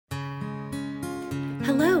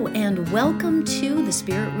Hello, and welcome to the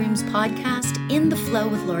Spirit Rooms podcast, In the Flow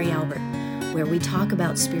with Lori Albert, where we talk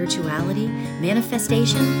about spirituality,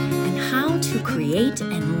 manifestation, and how to create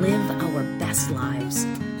and live our best lives.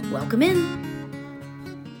 Welcome in.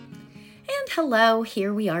 And hello,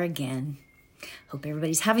 here we are again. Hope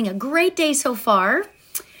everybody's having a great day so far.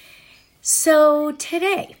 So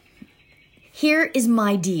today, here is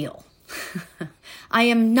my deal. I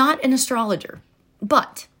am not an astrologer,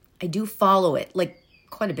 but I do follow it, like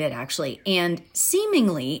quite a bit actually, and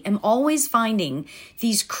seemingly am always finding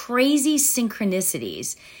these crazy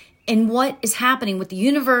synchronicities in what is happening with the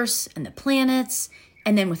universe and the planets,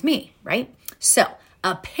 and then with me, right? So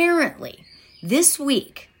apparently this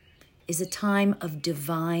week is a time of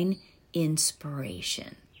divine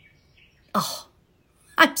inspiration. Oh,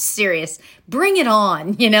 I'm serious. Bring it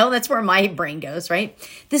on. That's where my brain goes, right?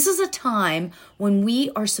 This is a time when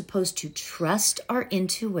we are supposed to trust our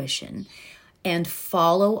intuition and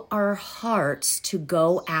follow our hearts to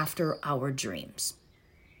go after our dreams.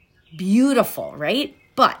 Beautiful, right?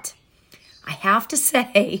 But I have to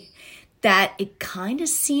say that it kind of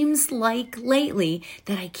seems like lately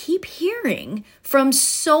that I keep hearing from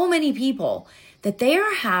so many people that they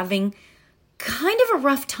are having kind of a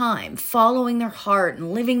rough time following their heart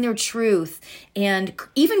and living their truth and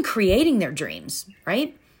even creating their dreams,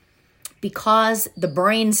 right? Because the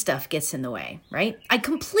brain stuff gets in the way, right? I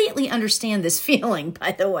completely understand this feeling,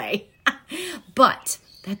 by the way, but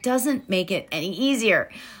that doesn't make it any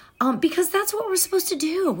easier because that's what we're supposed to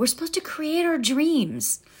do. We're supposed to create our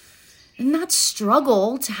dreams and not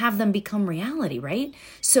struggle to have them become reality, right?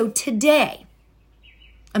 So today,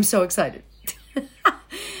 I'm so excited.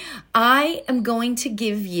 I am going to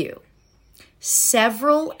give you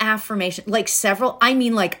several affirmations, like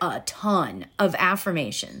a ton of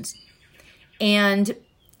affirmations, and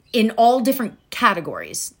in all different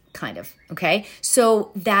categories, kind of, okay?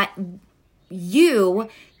 So that you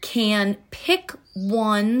can pick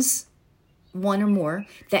one or more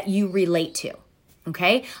that you relate to,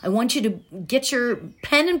 okay? I want you to get your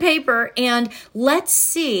pen and paper and let's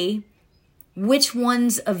see which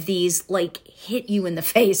ones of these hit you in the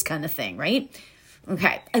face kind of thing, right?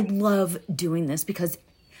 Okay, I love doing this because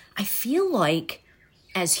I feel like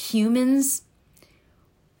as humans,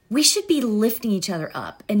 we should be lifting each other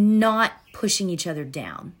up and not pushing each other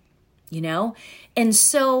down, And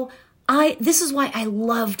so this is why I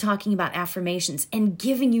love talking about affirmations and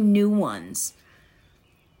giving you new ones,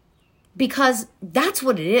 because that's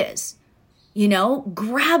what it is,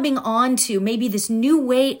 grabbing onto maybe this new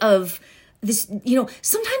way of this,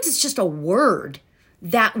 sometimes it's just a word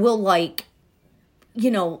that will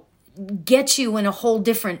get you in a whole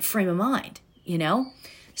different frame of mind,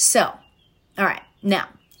 So, all right, now,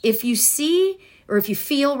 if you see, or if you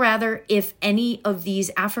feel rather, if any of these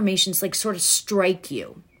affirmations sort of strike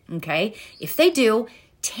you, okay? If they do,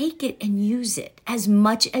 take it and use it as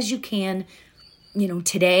much as you can,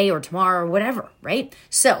 today or tomorrow or whatever, right?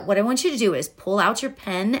 So what I want you to do is pull out your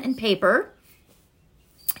pen and paper,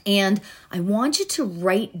 and I want you to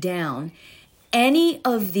write down any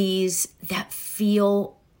of these that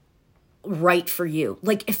feel right for you.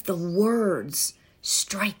 Like if the words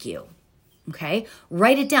strike you, okay?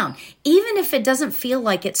 Write it down. Even if it doesn't feel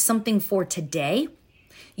like it's something for today,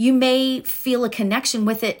 you may feel a connection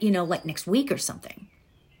with it, next week or something.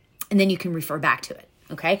 And then you can refer back to it,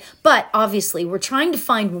 okay? But obviously, we're trying to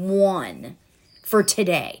find one for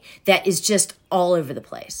today that is just all over the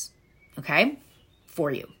place, okay? For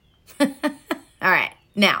you. All right.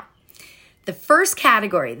 Now, the first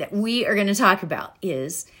category that we are going to talk about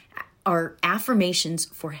is our affirmations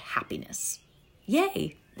for happiness.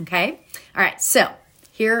 Yay. Okay. All right. So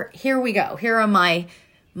here we go. Here are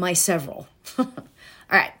my several. All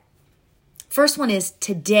right. First one is,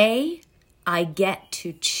 today I get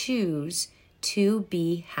to choose to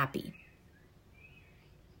be happy.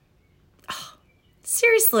 Oh,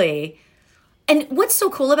 seriously. And what's so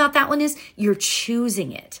cool about that one is you're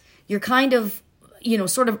choosing it. You're kind of,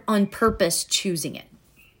 sort of on purpose choosing it.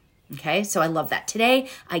 Okay. So I love that. Today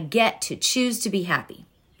I get to choose to be happy.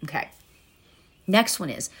 Okay. Next one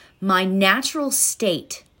is, my natural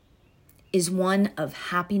state is one of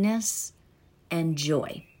happiness and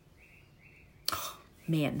joy. Oh,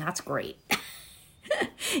 man, that's great.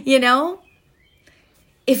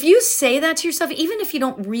 If you say that to yourself, even if you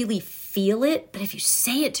don't really feel it, but if you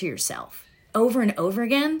say it to yourself over and over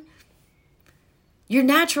again, your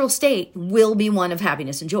natural state will be one of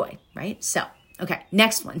happiness and joy, right? So, okay,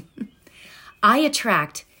 next one. I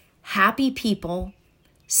attract happy people,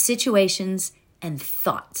 situations, and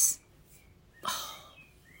thoughts. Oh.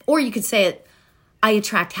 Or you could say it, I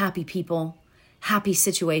attract happy people, happy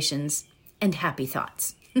situations, and happy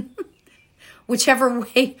thoughts. Whichever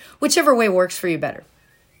way works for you better.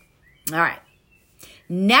 All right.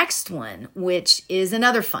 Next one, which is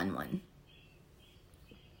another fun one.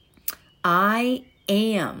 I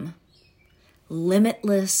am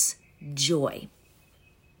limitless joy.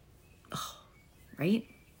 Oh, right?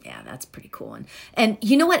 Yeah, that's pretty cool. And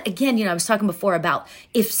you know what? Again, I was talking before about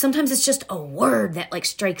if sometimes it's just a word that like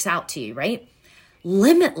strikes out to you, right?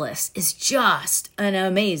 Limitless is just an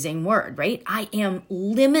amazing word, right? I am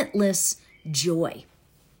limitless joy.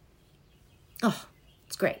 Oh,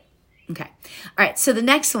 it's great. Okay. All right. So the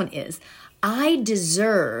next one is I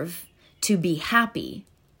deserve to be happy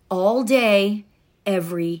all day,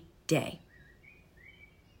 every day.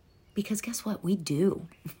 Because guess what? We do,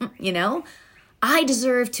 I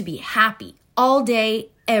deserve to be happy all day,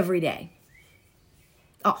 every day.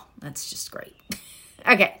 Oh, that's just great.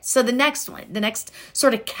 Okay. So the next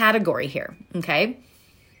sort of category here. Okay.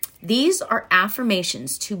 These are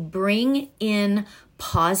affirmations to bring in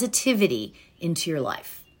positivity into your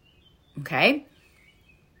life. Okay?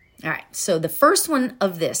 All right. So the first one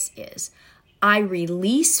of this is, I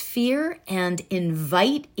release fear and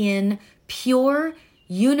invite in pure,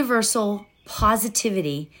 universal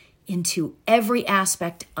positivity into every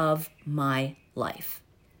aspect of my life.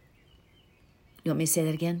 You want me to say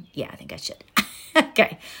that again? Yeah, I think I should.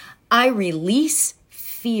 Okay. I release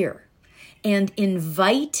fear and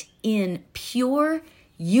invite in pure,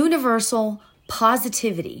 universal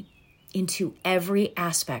positivity into every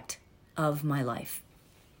aspect of my life.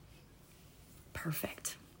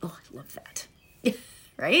 Perfect. Oh, I love that.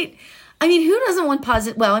 Right? I mean, who doesn't want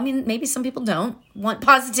positive? Well, I mean, maybe some people don't want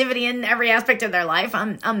positivity in every aspect of their life.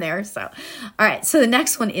 I'm there. So, all right. So the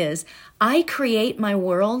next one is, I create my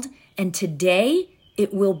world and today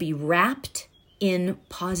it will be wrapped in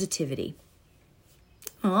positivity.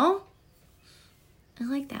 Oh, I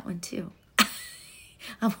like that one too.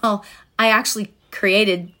 Well, I actually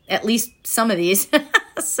created at least some of these.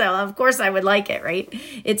 So of course I would like it, right?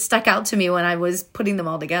 It stuck out to me when I was putting them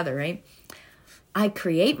all together, right? I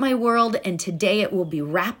create my world and today it will be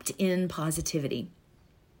wrapped in positivity.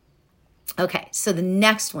 Okay, so the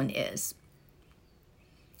next one is,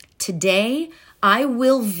 today I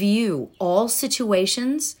will view all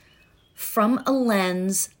situations from a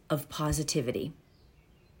lens of positivity.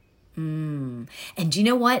 And do you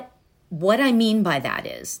know what? What I mean by that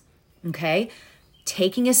is, okay,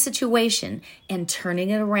 taking a situation and turning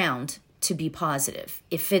it around to be positive.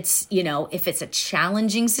 If it's a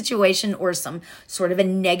challenging situation or some sort of a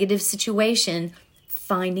negative situation,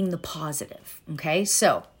 finding the positive. Okay.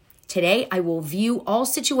 So today I will view all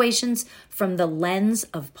situations from the lens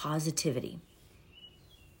of positivity.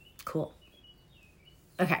 Cool.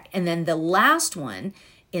 Okay. And then the last one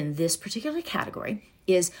in this particular category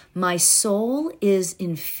is, my soul is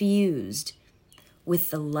infused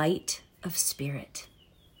with the light of spirit.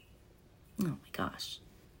 Oh my gosh.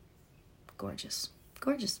 Gorgeous.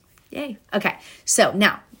 Gorgeous. Yay. Okay. So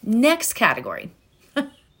now, next category.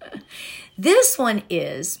 This one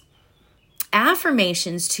is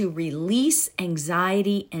affirmations to release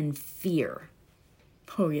anxiety and fear.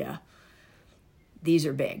 Oh yeah. These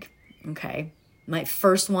are big. Okay. My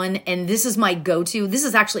first one, and this is my go-to. This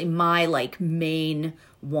is actually my main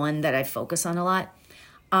one that I focus on a lot.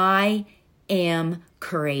 I am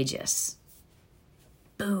courageous.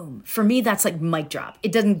 Boom. For me, that's like mic drop.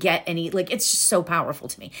 It doesn't get any, it's just so powerful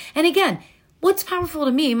to me. And again, what's powerful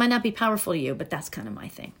to me might not be powerful to you, but that's kind of my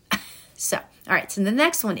thing. So, all right. So the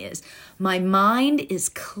next one is, my mind is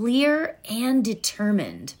clear and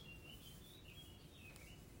determined.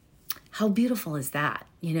 How beautiful is that?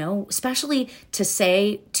 Especially to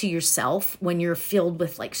say to yourself when you're filled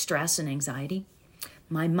with stress and anxiety.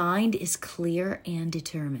 My mind is clear and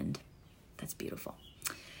determined. That's beautiful.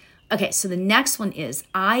 Okay, so the next one is,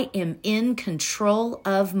 I am in control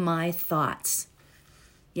of my thoughts.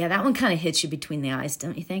 Yeah, that one kind of hits you between the eyes,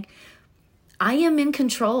 don't you think? I am in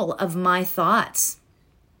control of my thoughts.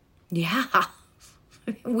 Yeah,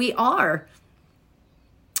 we are.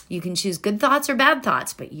 You can choose good thoughts or bad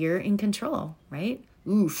thoughts, but you're in control, right?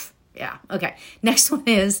 Oof. Yeah. Okay. Next one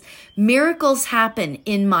is, miracles happen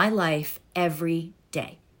in my life every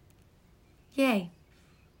day. Yay.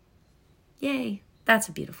 Yay. That's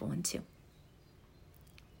a beautiful one too.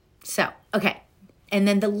 So, okay. And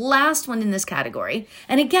then the last one in this category,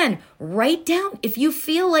 and again, write down, if you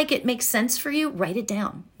feel like it makes sense for you, write it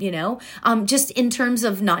down, just in terms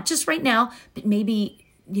of not just right now, but maybe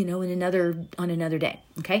on another day.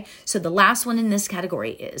 Okay. So the last one in this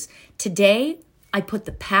category is, today I put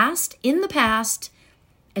the past in the past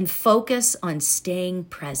and focus on staying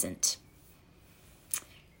present.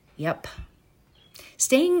 Yep.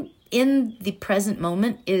 Staying in the present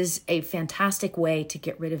moment is a fantastic way to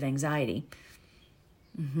get rid of anxiety.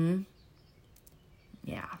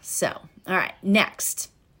 Yeah. So, all right. Next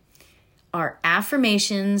are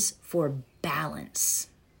affirmations for balance.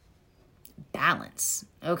 Balance.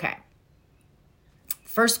 Okay.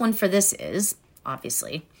 First one for this is,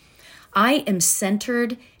 obviously, I am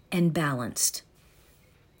centered and balanced.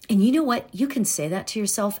 And you know what? You can say that to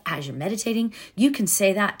yourself as you're meditating. You can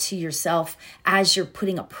say that to yourself as you're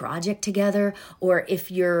putting a project together, or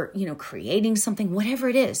if you're, creating something, whatever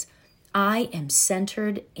it is. I am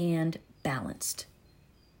centered and balanced.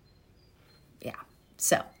 Yeah.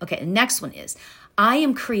 So, okay, the next one is, I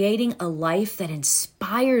am creating a life that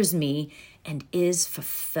inspires me and is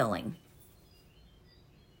fulfilling.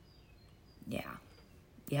 Yeah.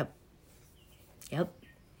 Yep.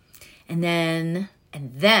 And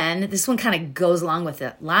then this one kind of goes along with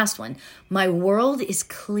the last one. My world is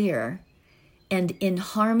clear and in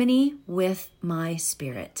harmony with my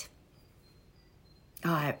spirit.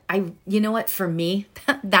 You know what? For me,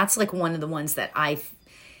 that's like one of the ones that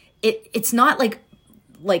it's not like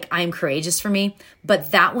I'm courageous for me,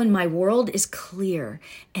 but that one, my world is clear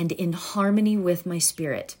and in harmony with my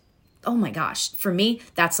spirit. Oh my gosh. For me,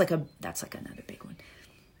 that's like another big one.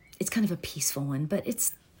 It's kind of a peaceful one, but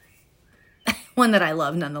it's one that I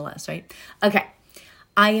love nonetheless, right? Okay.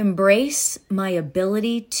 I embrace my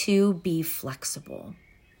ability to be flexible.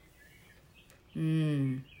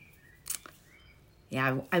 Yeah,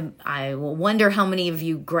 I will wonder how many of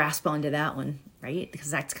you grasp onto that one, right? Because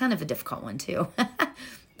that's kind of a difficult one too. All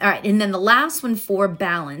right. And then the last one for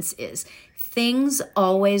balance is things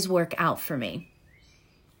always work out for me.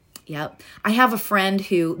 Yep. I have a friend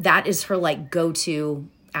who that is her go-to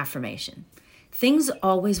affirmation. Things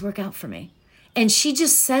always work out for me. And she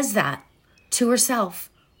just says that to herself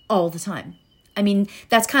all the time. I mean,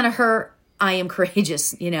 that's kind of her, I am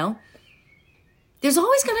courageous, There's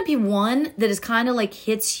always going to be one that is kind of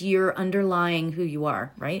hits your underlying who you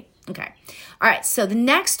are, right? Okay. All right. So the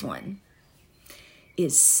next one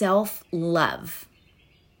is self-love.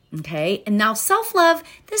 Okay. And now self-love,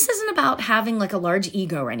 this isn't about having a large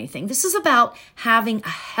ego or anything. This is about having a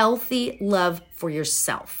healthy love for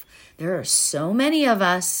yourself. There are so many of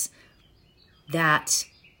us that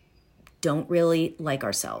don't really like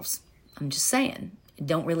ourselves. I'm just saying,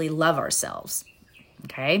 don't really love ourselves.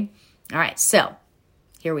 Okay. All right. So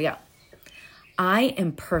here we go. I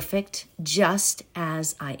am perfect just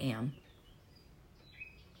as I am.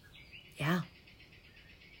 Yeah.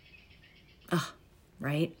 Oh,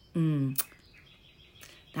 right?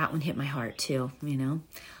 That one hit my heart too,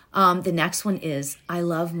 The next one is, I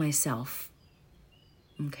love myself.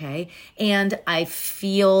 Okay. And I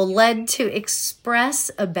feel led to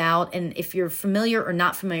express about, and if you're familiar or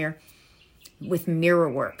not familiar with mirror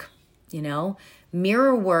work,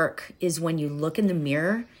 mirror work is when you look in the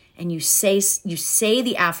mirror and you say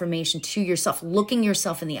the affirmation to yourself, looking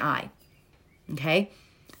yourself in the eye. Okay.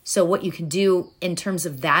 So what you can do in terms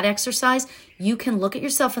of that exercise, you can look at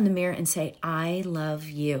yourself in the mirror and say, I love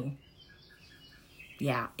you.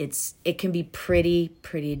 Yeah. It can be pretty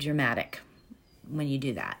dramatic when you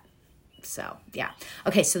do that. So, yeah.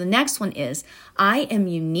 Okay, so the next one is, I am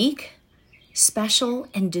unique, special,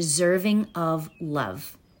 and deserving of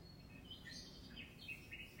love.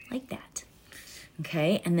 Like that.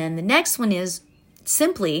 Okay, and then the next one is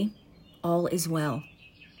simply, all is well.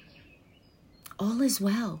 All is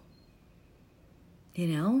well.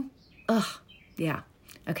 Yeah.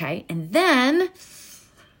 Okay, and then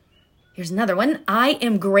here's another one. I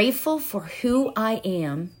am grateful for who I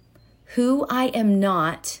am, who I am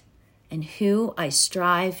not, and who I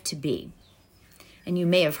strive to be. And you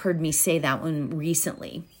may have heard me say that one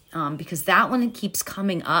recently, because that one keeps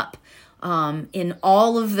coming up in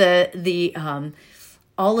all of the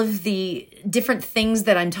different things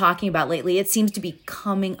that I'm talking about lately. It seems to be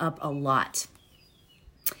coming up a lot.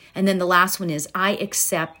 And then the last one is, I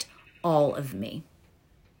accept all of me.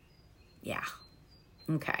 Yeah.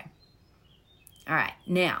 Okay. All right.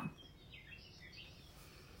 Now,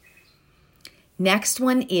 next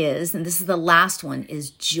one is, and this is the last one, is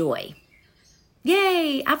joy.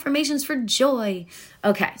 Yay, affirmations for joy.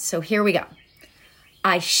 Okay, so here we go.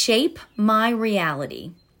 I shape my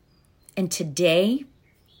reality, and today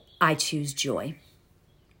I choose joy.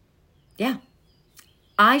 Yeah,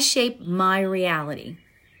 I shape my reality,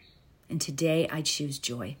 and today I choose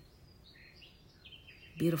joy.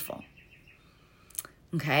 Beautiful.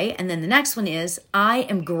 Okay, and then the next one is, I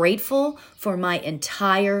am grateful for my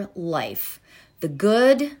entire life. The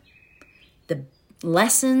good, the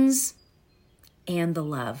lessons, and the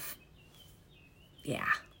love.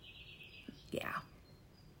 Yeah.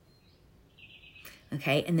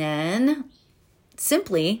 Okay, and then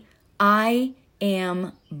simply, I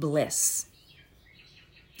am bliss.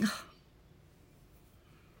 Oh,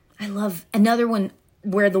 I love another one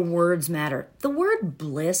where the words matter. The word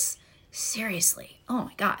bliss, seriously, oh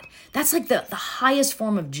my God. That's like the highest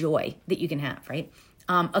form of joy that you can have, right?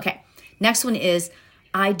 Okay, next one is,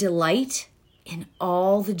 I delight in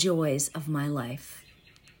all the joys of my life.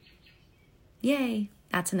 Yay,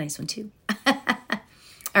 that's a nice one too.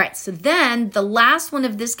 All right, so then the last one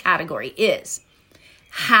of this category is,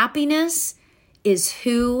 happiness is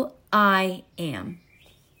who I am.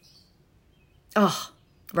 Oh,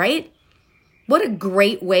 right? What a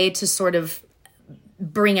great way to sort of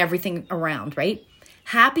bring everything around, right?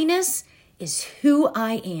 Happiness is who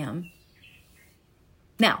I am.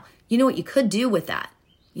 Now, you know what you could do with that?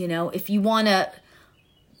 You know, if you want to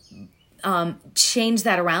change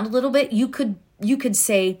that around a little bit, you could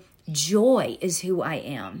say, joy is who I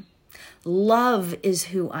am. Love is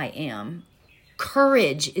who I am.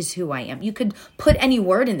 Courage is who I am. You could put any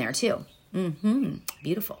word in there too.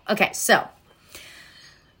 Beautiful. Okay, so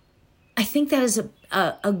I think that is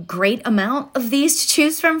a great amount of these to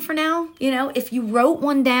choose from for now. You know, if you wrote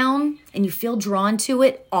one down and you feel drawn to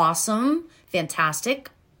it, awesome,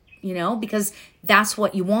 fantastic, you know, because that's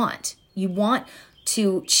what you want. You want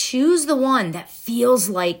to choose the one that feels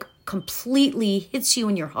like completely hits you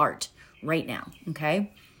in your heart right now,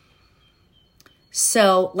 okay?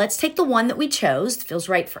 So let's take the one that we chose, feels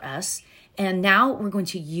right for us, and now we're going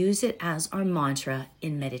to use it as our mantra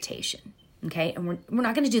in meditation, okay? And we're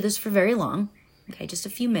not going to do this for very long, okay? Just a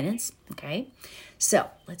few minutes, okay? So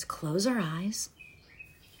let's close our eyes,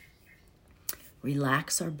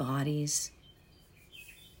 relax our bodies,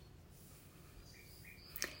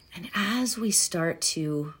 and as we start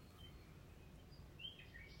to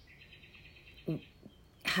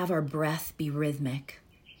have our breath be rhythmic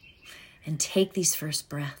and take these first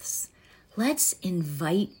breaths, let's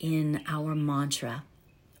invite in our mantra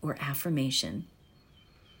or affirmation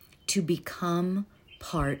to become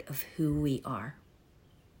part of who we are.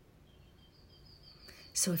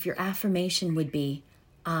 So if your affirmation would be,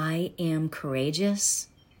 I am courageous,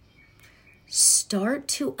 start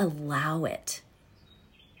to allow it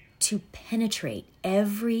to penetrate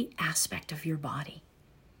every aspect of your body,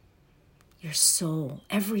 your soul,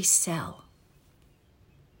 every cell.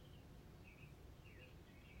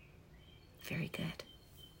 Very good.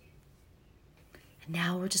 And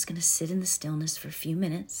now we're just going to sit in the stillness for a few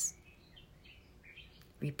minutes,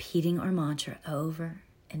 repeating our mantra over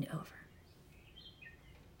and over.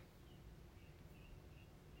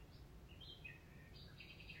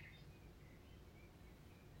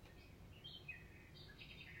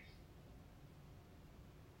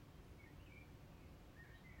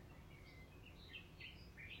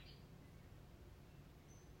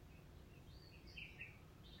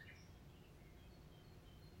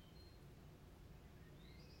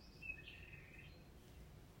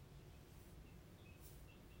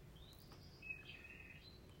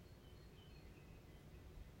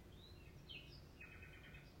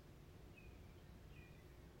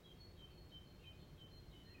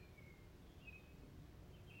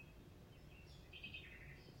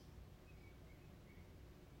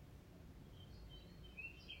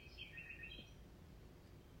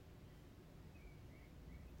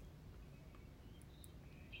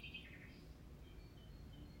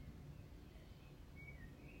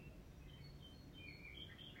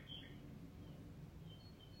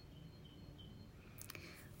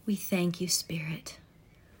 We thank you, Spirit,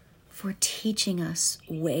 for teaching us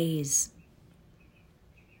ways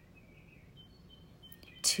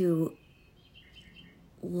to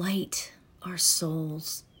light our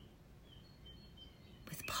souls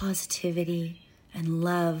with positivity and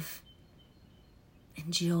love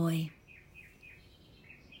and joy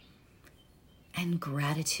and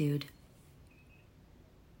gratitude.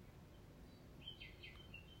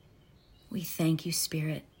 We thank you,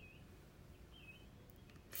 Spirit,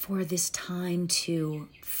 for this time to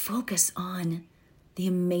focus on the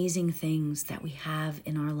amazing things that we have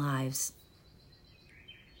in our lives.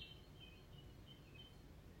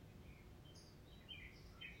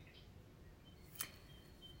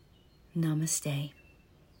 Namaste.